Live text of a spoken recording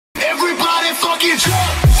get drunk.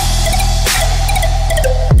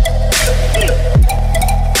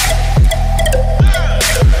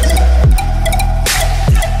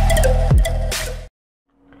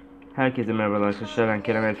 Herkese merhabalar arkadaşlar, ben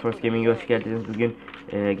Kerem Elfors Gaming'e hoş geldiniz. Bugün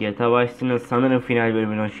GTA Vice City'nin sanırım final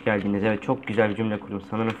bölümüne hoş geldiniz. Evet, çok güzel bir cümle kurdum,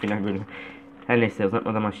 sanırım final bölümü. Her neyse,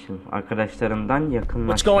 uzatmadan başlayalım. Arkadaşlarımdan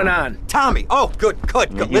yakınlaşma. What's going on? Tommy! Oh, good.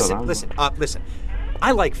 Listen. Listen.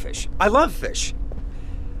 I like fish. I love fish.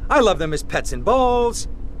 I love them as pets in bowls,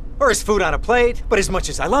 or as food on a plate, but as much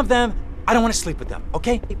as I love them, I don't want to sleep with them,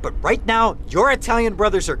 okay? But right now, your Italian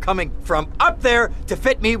brothers are coming from up there to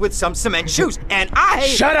fit me with some cement shoes, and I...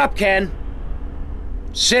 Shut up, Ken!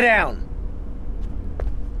 Sit down!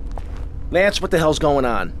 Lance, what the hell's going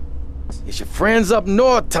on? It's your friends up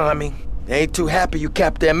north, Tommy. They ain't too happy you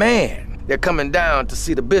capped their man. They're coming down to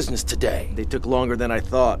see the business today. They took longer than I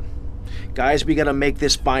thought. Guys, we gotta make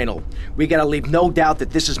this final. We gotta leave no doubt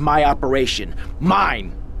that this is my operation.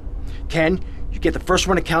 Mine! Ken, you get the first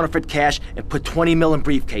run of counterfeit cash and put 20 mil in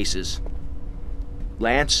briefcases.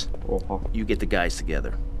 Lance, you get the guys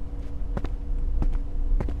together.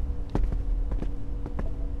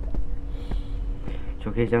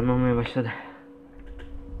 Çok heyecanlı olmaya başladı.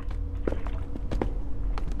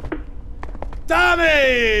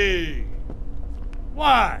 Tommy!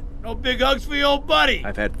 What? No big hugs for your old buddy?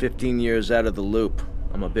 I've had 15 years out of the loop.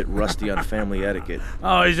 I'm a bit rusty on family etiquette.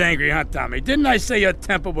 Oh, he's angry, huh, Tommy? Didn't I say your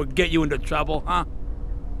temper would get you into trouble, huh?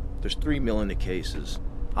 There's 3 mil in the cases.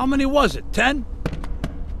 How many was it, 10?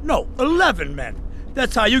 No, 11 men.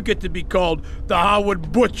 That's how you get to be called the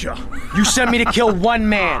Howard Butcher. You sent me to kill one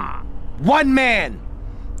man! One man!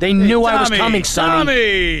 They knew I was coming, Sonny.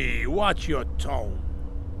 Tommy, watch your tone.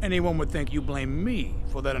 Anyone would think you blame me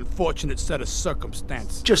for that unfortunate set of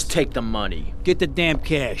circumstances. Just take the money. Get the damn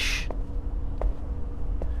cash.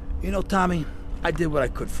 You know, Tommy, I did what I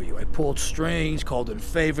could for you. I pulled strings, called in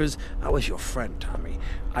favors. I was your friend, Tommy.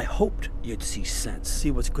 I hoped you'd see sense, see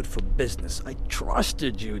what's good for business. I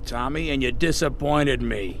trusted you, Tommy, and you disappointed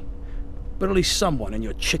me. But at least someone in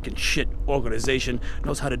your chicken shit organization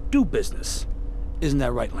knows how to do business. Isn't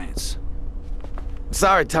that right, Lance?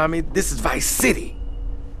 Sorry, Tommy. This is Vice City.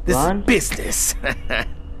 This is business.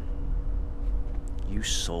 You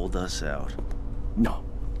sold us out. No.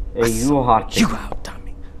 You out,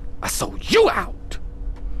 Tommy. I sold you out.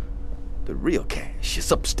 The real cash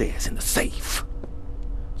is upstairs in the safe.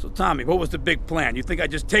 So, Tommy, what was the big plan? You think I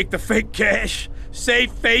just take the fake cash,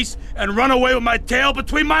 save face, and run away with my tail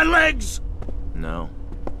between my legs? No.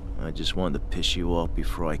 I just wanted to piss you off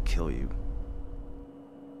before I kill you.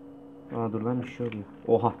 Aa, dur lan, bir şey oluyor.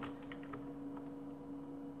 Oha.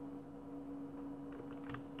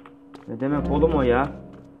 Ne demek oğlum o ya?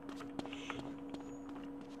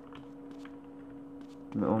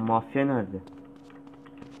 O mafya nerede?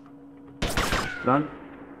 Lan.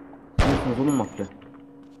 Biliyorsunuz oğlum mafya.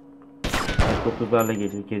 9'larla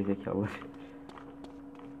geliyor gerizekalılar.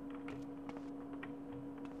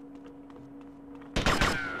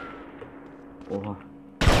 Oha.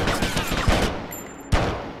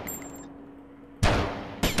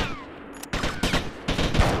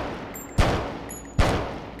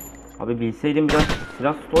 Abi bilseydim biraz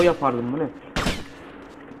silah stoğu yapardım, bu ne?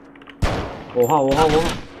 Oha.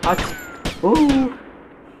 Aç.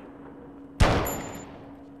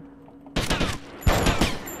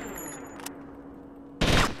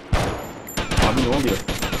 Abi ne oluyor?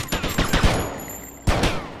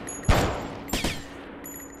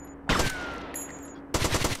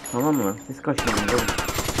 Tamam mı? Siz kaçıyorsunuz oğlum.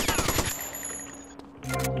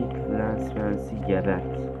 Git Lance'i gebert.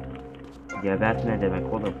 Gebert ne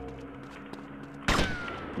demek oğlum?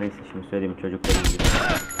 Neyse, şimdi söyleyeyim çocuklarım gibi.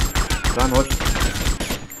 Lan hoş.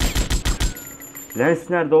 Lens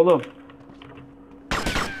nerede oğlum?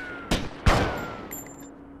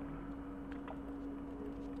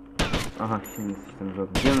 Aha, şimdi sıçtınız oğlum.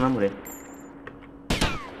 Gelin lan buraya.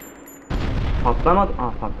 Patlamadı.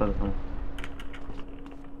 Aa, patladı, tamam.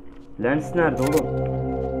 Lens nerede oğlum?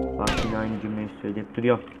 Bak, yine aynı cümleyi söyleyip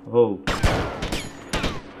duruyor. Oh.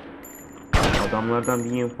 Adamlardan 1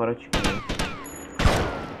 milyon para çıkıyor.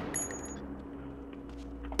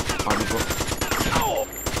 Abi bu.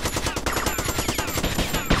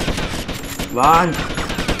 Lan!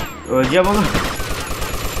 Öleceğim oğlum.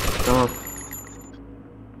 Tamam.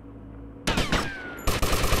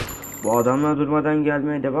 Bu adamlar durmadan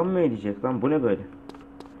gelmeye devam mı edecek lan? Bu ne böyle?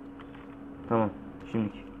 Tamam.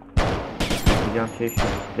 Şimdiki yapacağım şey şu.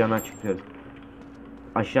 Planı açıklıyorum.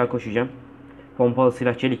 Aşağı koşacağım. Pompalı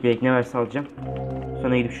silah, çelik yelek ne varsa alacağım.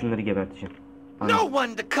 Sonra gidip şunları geberteceğim. No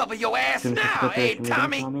one to cover your ass Şunu now, tutlatıyor eh, şimdi,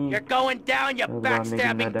 Tommy? Tommy. You're going down, you Allah'ım, ne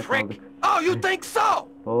backstabbing günlerde prick. kaldık. Oh, you think so?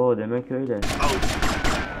 Oo, demek öyle.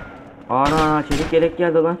 Ana, çelik yelek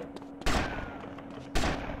geldi lan.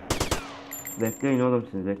 Bekleyin oğlum,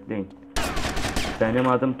 siz bekleyin. Benim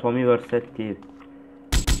adım Tommy Verset değil.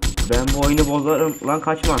 Ben bu oyunu bozarım. Lan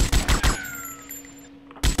kaçma.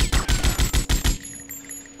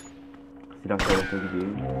 Silah tarafa gidiyor.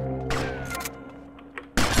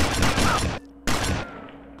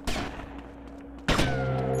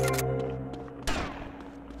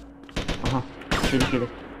 Aha, çelik yelek.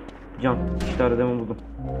 Can, işte aradığımı buldum.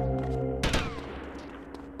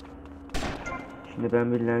 Şimdi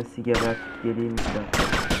ben bir lensi geleyim bir dakika.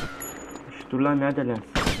 Dur lan, nerede lens?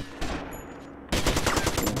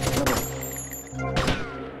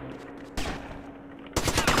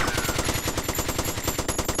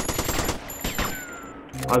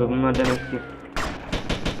 Abi bunlar demek ki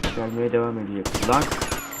gelmeye devam ediyor. Lan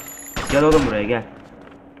gel oğlum buraya, gel.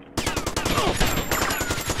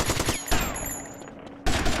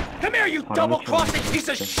 Come here, you double-crossing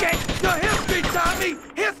piece of shit! Your history, Tommy!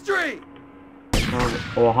 History!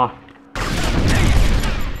 Oha.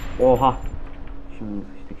 Oha. Şimdi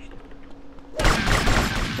sıçtık işte.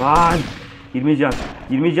 Lan 20 can.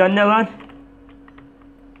 20 can ne lan?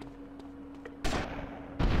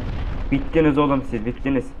 Bittiniz oğlum, siz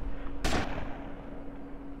bittiniz.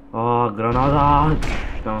 Aa, granada.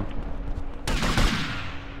 Tamam.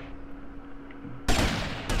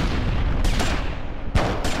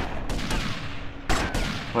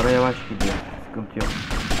 Para yavaş gidiyor. Sıkıntı yok.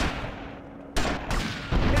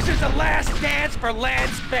 This is the last dance for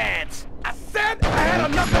Lance fans. I said I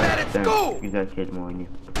had enough of that at school. Güzel kelime oynuyor.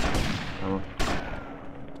 Tamam.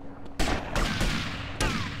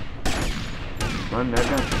 Lan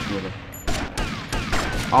nereden çıkıyorlar?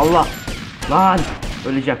 Allah! Lan!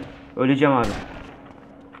 Öleceğim. Öleceğim abi.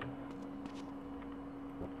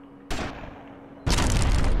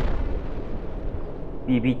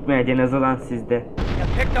 Bir bitmedi en azından sizde. You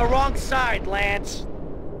picked the wrong side, Lance.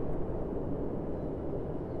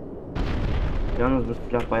 Yalnız bu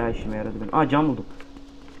silah bayağı işime yaradı benim. Aa, cam buldum.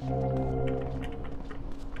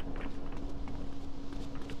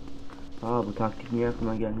 Aa, bu taktik niye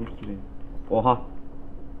aklıma gelmiş ki benim? Oha.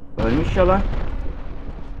 Ölmüş ya lan.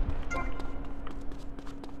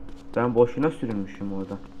 Ben boşuna sürünmüşüm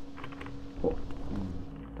orada. Oh.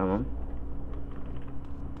 Tamam.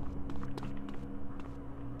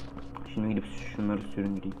 Şimdi gidip şunları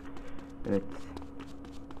süründüreyim. Evet.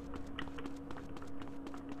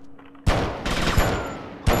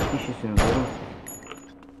 Kaç kişisiniz oğlum?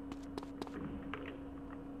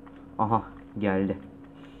 Aha, geldi.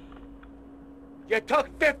 You took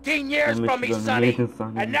 15 years from me, Sonny,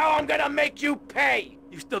 and now I'm gonna make you pay.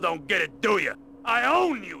 You still don't get it, do you? I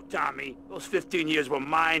own you, Tommy. Those 15 years were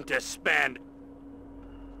mine to spend.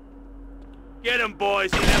 Get him,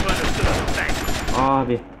 boys. He never understood a thing.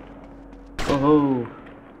 Abi. Oho.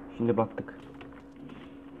 Şimdi battık.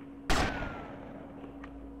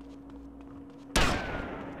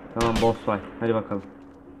 Tamam, boss fight. Hadi bakalım.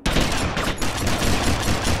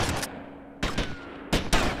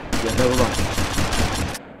 Yeter ulan.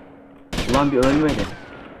 Ulan bir ölmedi.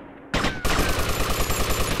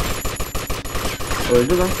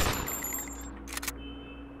 Öldü lan.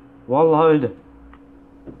 Vallahi öldü.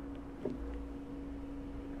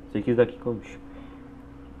 8 dakika olmuş.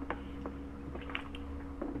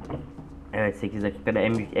 Evet, 8 dakikada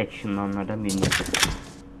en büyük action'lardan birini yaptık.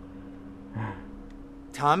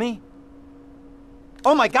 Tommy?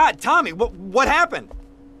 Oh my God, Tommy, what happened?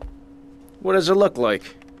 What does it look like?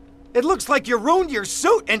 It looks like you ruined your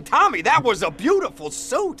suit, and Tommy, that was a beautiful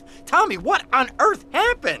suit. Tommy, what on earth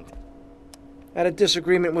happened? Had a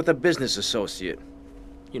disagreement with a business associate.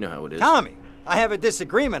 You know how it is. Tommy, I have a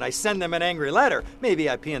disagreement. I send them an angry letter. Maybe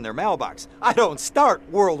I pee in their mailbox. I don't start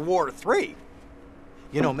World War III.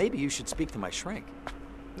 You know, maybe you should speak to my shrink.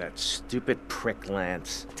 That stupid prick,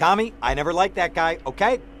 Lance. Tommy, I never liked that guy,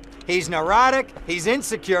 okay? He's neurotic, he's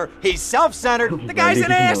insecure, he's self-centered. The guy's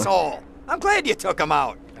an asshole. I'm glad you took him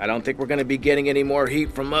out. I don't think we're gonna be getting any more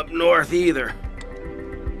heat from up north either.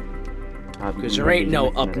 Because there ain't no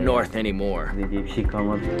up north anymore.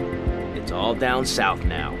 It's all down south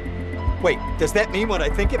now. Wait, does that mean what I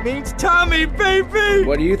think it means? Tommy, baby!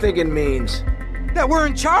 What do you think it means? That we're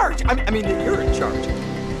in charge. I mean that you're in charge.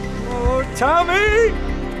 Oh, Tommy!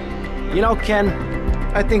 You know, Ken,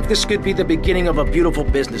 I think this could be the beginning of a beautiful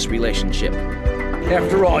business relationship.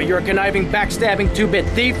 After all, you're a conniving, backstabbing two-bit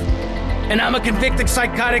thief, and I'm a convicted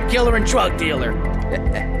psychotic killer and drug dealer.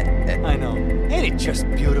 I know. Ain't it just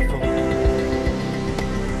beautiful?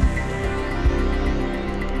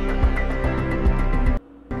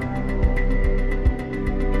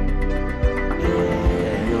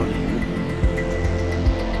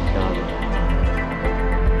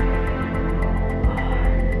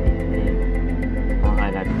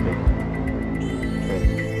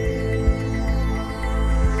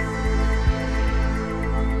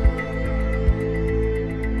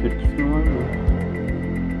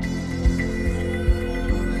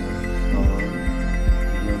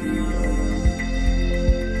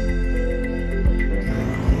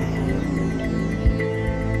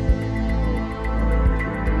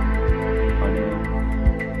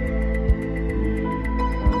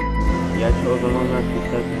 Gerçi o zamanlar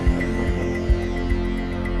tekrar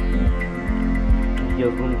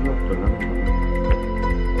yazılımcı yoktur lan.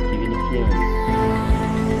 2002 yani.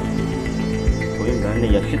 Oyun benimle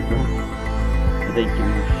yaşıt mı? Ya da 2003.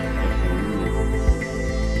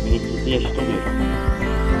 2002'si yaşıt oluyor.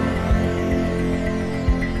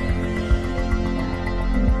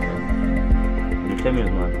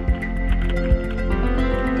 Geçemiyoruz mu artık?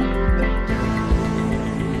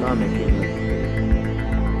 Devam et.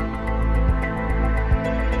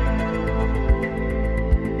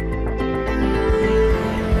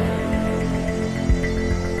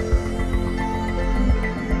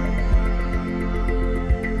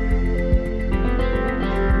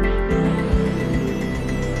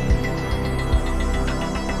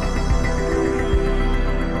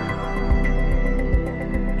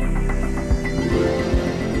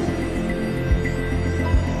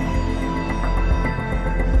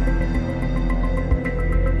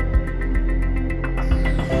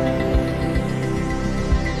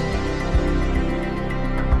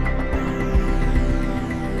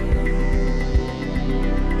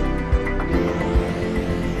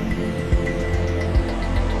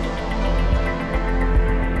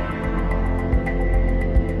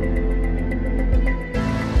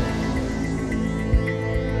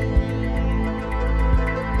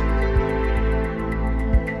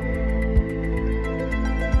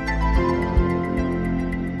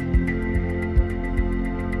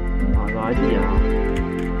 Hadi ya.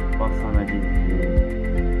 Baksana dizi.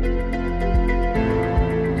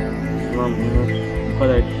 Ulan bunlar bu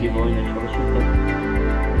kadar kişi bu oyunda çalışırken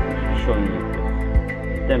iş oyunu yapıyor.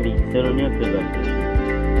 Cidden bilgisayar oyunu yapıyoruz arkadaşlar.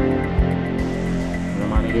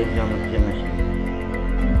 Zamanı gelince anlatacağım her şeyi.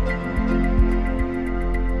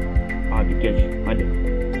 Abi geç hadi.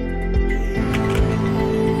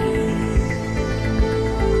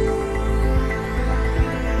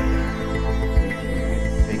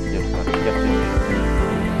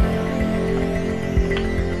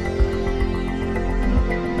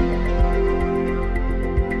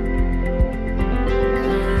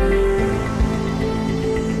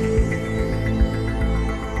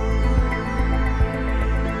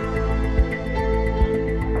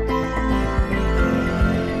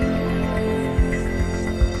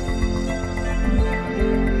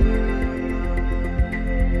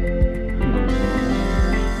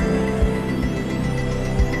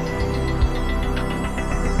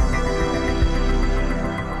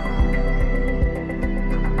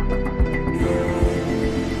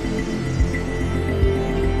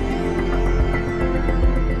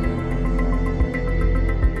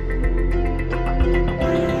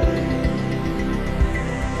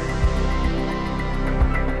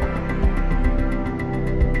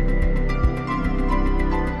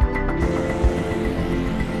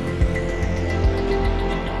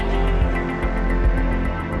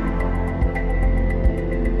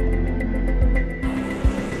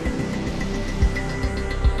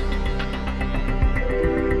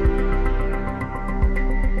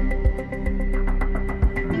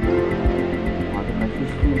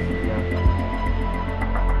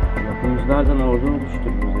 Yapımcılardan ordu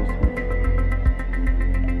oluştururuz resmen.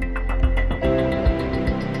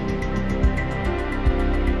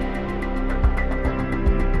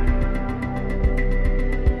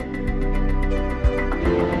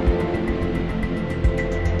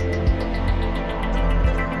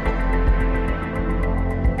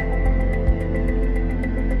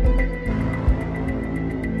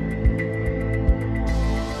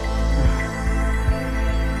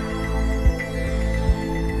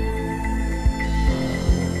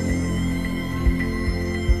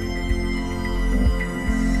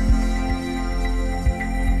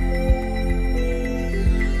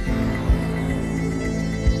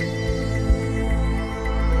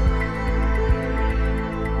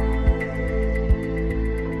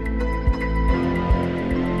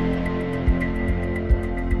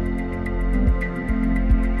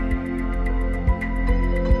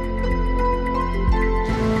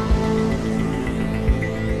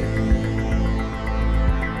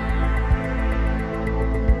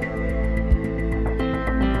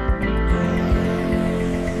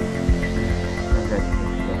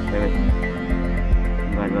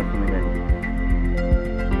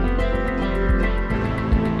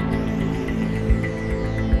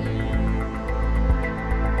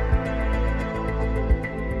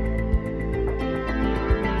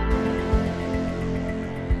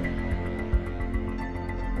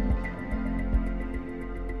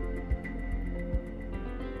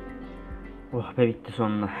 Oh be bitti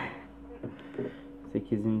sonunda.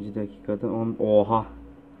 8. dakikada 10. Oha.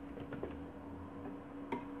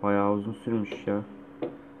 Bayağı uzun sürmüş ya.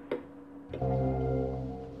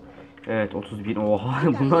 Evet 30.000. Oha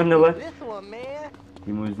bunlar ne var?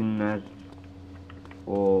 Limuzinler.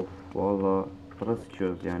 Of valla para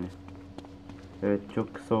sıçıyoruz yani. Evet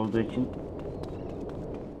çok kısa olduğu için.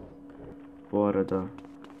 Bu arada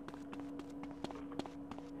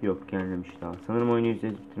yok gelmemiş daha. Sanırım oyunu yüzde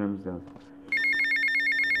bitirmemiz lazım.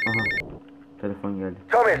 Aha telefon geldi.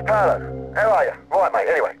 Tommy, it's Paolo. How are you? Right,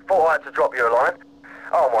 mate. Anyway, thought I had to drop you a line.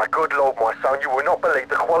 Oh my good lord, my son, you will not believe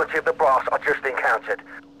the quality of the brass I just encountered.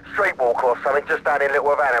 Streetwalker or something, just down in Little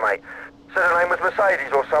Havana, mate. Said her name was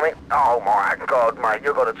Mercedes or something. Oh my god, mate,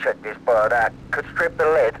 you got to check this bird out. Could strip the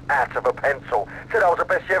lead out of a pencil. Said I was the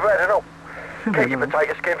best you ever had and all. Keep your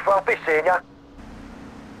potato skin fluffy, seeing ya.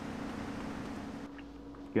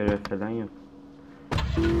 Görev falan yok.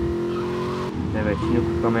 Evet şimdi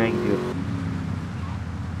kutlamaya gidiyoruz.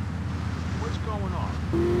 What's going on?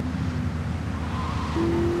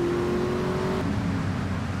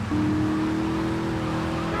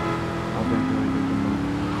 Az önce öldürdüm ben.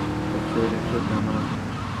 Yoksa öyle bir şey anlamadım.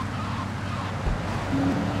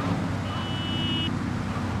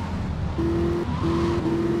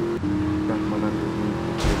 Çakmadan gözümü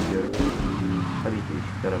tutuyorum. Tabii ki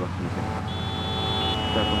ışıklara bakmayacağım.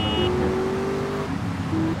 Çakmadan gözümü.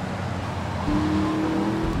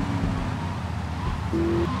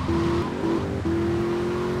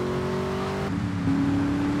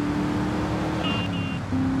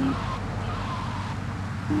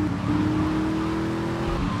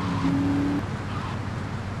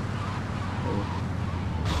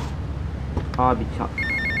 Abi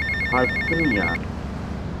çarptım ya.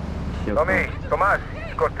 Tommy, Tomas,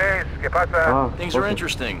 Cortez, ¿qué pasa? Things are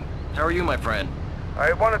interesting. How are you, my friend?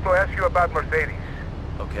 I wanted to ask you about Mercedes.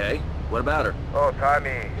 Okay. What about her? Oh,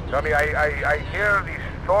 Tommy, I hear these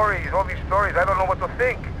stories, all these stories. I don't know what to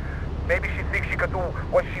think. Maybe she thinks she can do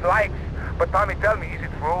what she likes. But Tommy, tell me, is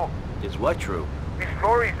it true? Is what true? These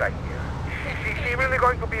stories I hear. She really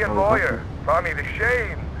going to be a lawyer? Tommy, the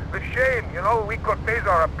shame. You know, we Cortez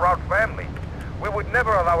are a proud family. We would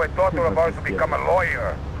never allow a daughter of ours to become a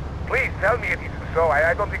lawyer. Please tell me it isn't so.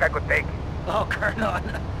 I don't think I could take it. Oh, Colonel,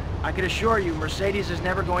 I can assure you, Mercedes is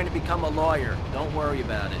never going to become a lawyer. Don't worry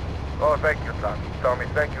about it. Oh, thank you, Tommy. Tommy,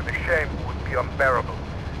 thank you. The shame would be unbearable.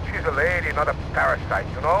 She's a lady, not a parasite,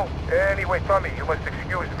 you know? Anyway, Tommy, you must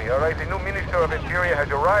excuse me, all right? The new Minister of Interior has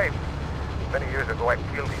arrived. Many years ago, I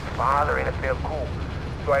killed his father in a failed coup,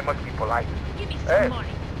 so I must be polite. Hey,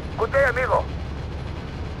 good day, amigo.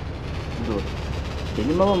 Dur.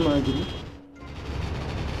 Benim babam mı öldürmüş?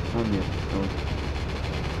 Sanmıyorum. Tamam.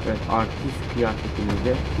 Evet, artist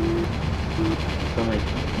kıyafetimizde sonra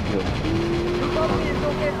gidiyoruz.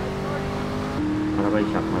 Arabayı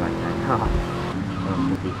çarpmadan yani. Haha. Tamam,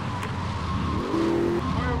 çok iyi.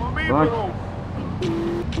 Lan.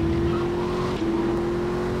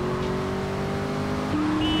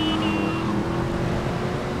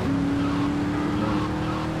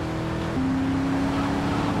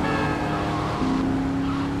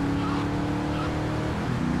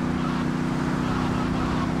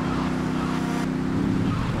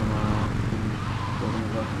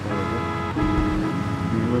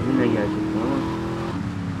 Limuzinle gelecektim ama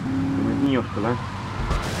limuzin yoktu lan.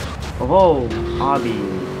 Oho abi.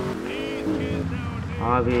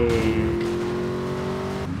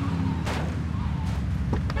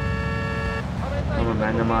 Tamam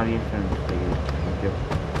ben de maviyim sen işte yok.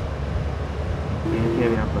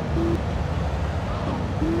 Benimkine bin atla.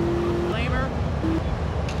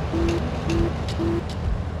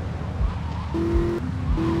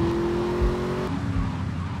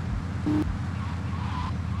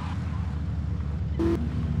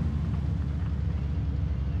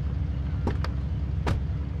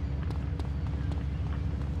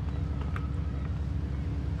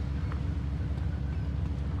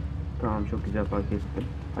 Tamam çok güzel park ettim.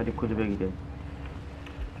 Hadi kulübe gidelim.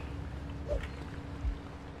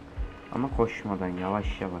 Ama koşmadan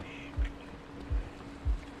yavaş yavaş.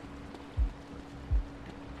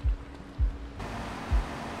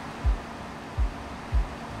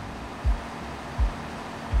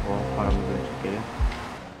 Oh paramızı açık geri.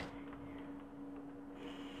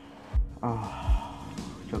 Ah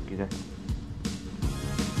çok güzel.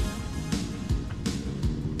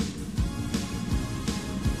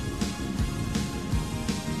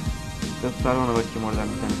 Göster bana bakayım oradan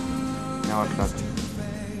bir tane. Ne var zaten?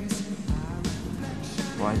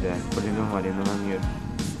 Vay be, kulübüm var inanamıyorum.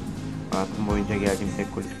 Hayatım boyunca geldiğim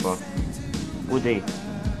tek kulüp var. Bu değil.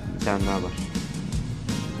 Bir tane daha var.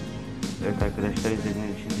 Evet arkadaşlar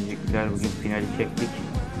izlediğiniz için teşekkürler. Bugün finali çektik.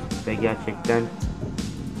 Ve gerçekten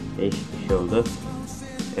değişik bir şey oldu.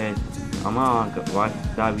 Evet ama var.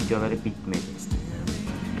 Daha videoları bitmedi.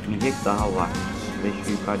 Bitmeyecek daha var. ve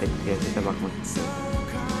şu yukarıdaki siyasete bakmak istiyorum.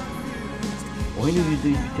 Oyunu %100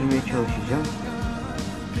 bitirmeye çalışacağım.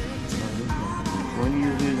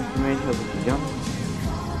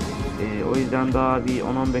 O yüzden daha bir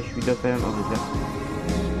 10-15 video falan olacak.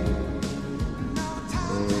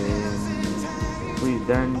 Bu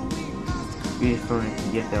yüzden bir sonraki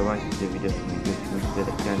GTA Vice videosunu görüşmek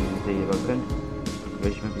üzere. Kendinize iyi bakın.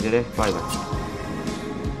 Görüşmek üzere. Bay bay.